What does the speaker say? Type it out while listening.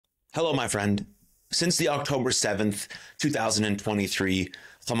Hello, my friend. Since the October 7th, 2023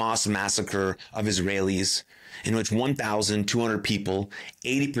 Hamas massacre of Israelis, in which 1,200 people,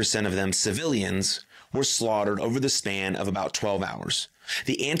 80% of them civilians, were slaughtered over the span of about 12 hours,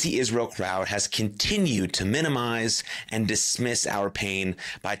 the anti-Israel crowd has continued to minimize and dismiss our pain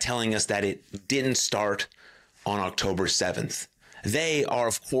by telling us that it didn't start on October 7th. They are,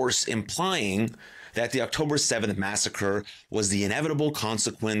 of course, implying that the October 7th massacre was the inevitable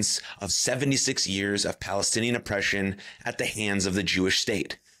consequence of 76 years of Palestinian oppression at the hands of the Jewish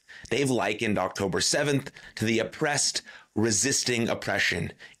state. They've likened October 7th to the oppressed resisting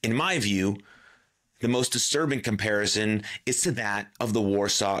oppression. In my view, the most disturbing comparison is to that of the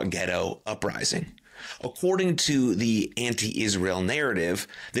Warsaw Ghetto uprising. According to the anti-Israel narrative,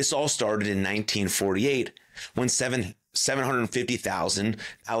 this all started in 1948 when 750,000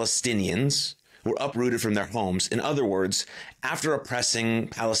 Palestinians were uprooted from their homes. In other words, after oppressing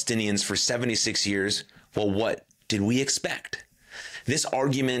Palestinians for 76 years, well, what did we expect? This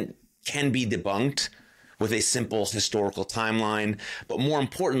argument can be debunked with a simple historical timeline, but more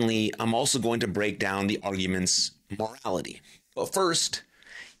importantly, I'm also going to break down the argument's morality. But first,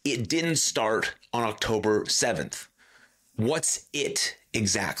 it didn't start on October 7th. What's it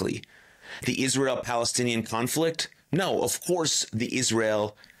exactly? The Israel-Palestinian conflict? No, of course the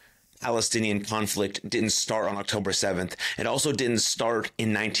Israel-Palestinian conflict didn't start on October 7th. It also didn't start in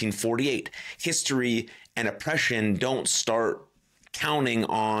 1948. History and oppression don't start counting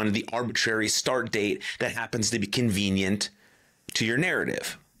on the arbitrary start date that happens to be convenient to your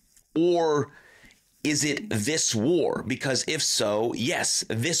narrative. Or is it this war? Because if so, yes,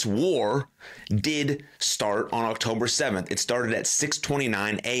 this war did start on October 7th. It started at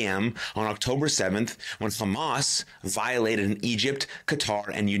 6:29 a.m. on October 7th when Hamas violated an Egypt,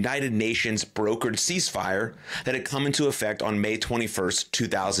 Qatar, and United Nations brokered ceasefire that had come into effect on May 21st,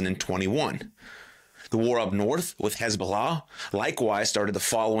 2021. The war up north with Hezbollah likewise started the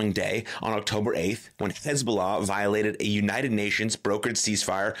following day on October 8th when Hezbollah violated a United Nations brokered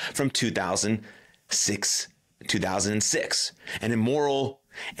ceasefire from 2006, an immoral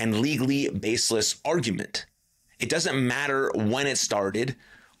and legally baseless argument. It doesn't matter when it started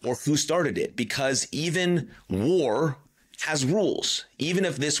or who started it, because even war has rules. Even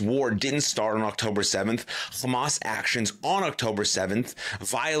if this war didn't start on October 7th, Hamas actions on October 7th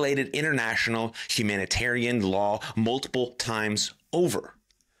violated international humanitarian law multiple times over,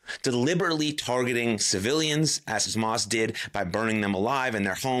 deliberately targeting civilians, as Hamas did by burning them alive in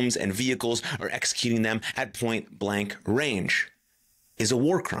their homes and vehicles or executing them at point-blank range, is a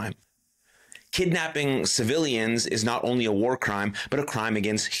war crime. Kidnapping civilians is not only a war crime, but a crime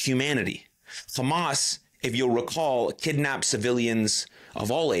against humanity. Hamas, if you'll recall, kidnapped civilians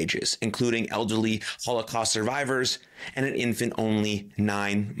of all ages, including elderly Holocaust survivors and an infant only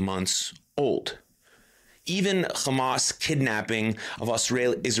 9 months old. Even Hamas kidnapping of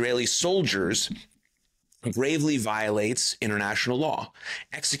Israeli soldiers gravely violates international law.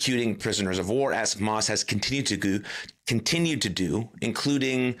 Executing prisoners of war, as Hamas has continued to do,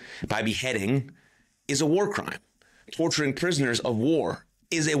 including by beheading, is a war crime. Torturing prisoners of war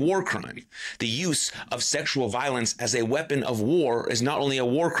is a war crime. The use of sexual violence as a weapon of war is not only a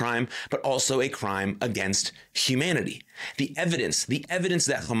war crime, but also a crime against humanity. The evidence that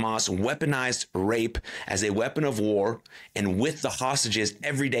Hamas weaponized rape as a weapon of war and with the hostages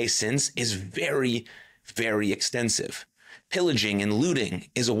every day since is very, very extensive. Pillaging and looting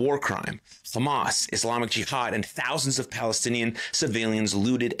is a war crime. Hamas, Islamic Jihad, and thousands of Palestinian civilians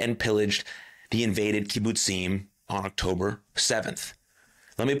looted and pillaged the invaded kibbutzim on October 7th.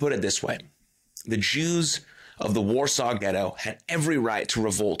 Let me put it this way. The Jews of the Warsaw Ghetto had every right to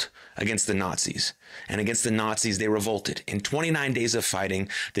revolt against the Nazis. And against the Nazis, they revolted. In 29 days of fighting,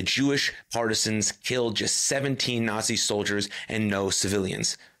 the Jewish partisans killed just 17 Nazi soldiers and no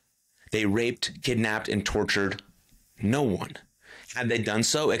civilians. They raped, kidnapped, and tortured no one. Had they done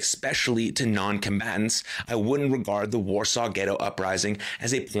so, especially to non-combatants, I wouldn't regard the Warsaw Ghetto uprising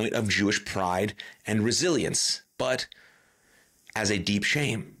as a point of Jewish pride and resilience, but as a deep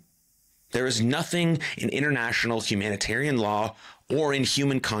shame. There is nothing in international humanitarian law or in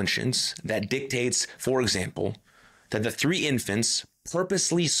human conscience that dictates, for example, that the 3 infants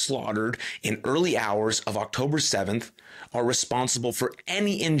purposely slaughtered in early hours of October 7th are responsible for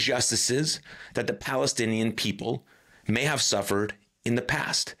any injustices that the Palestinian people may have suffered in the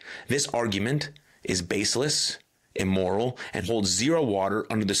past. This argument is baseless, immoral, and holds zero water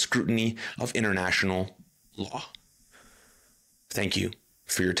under the scrutiny of international law. Thank you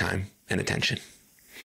for your time and attention.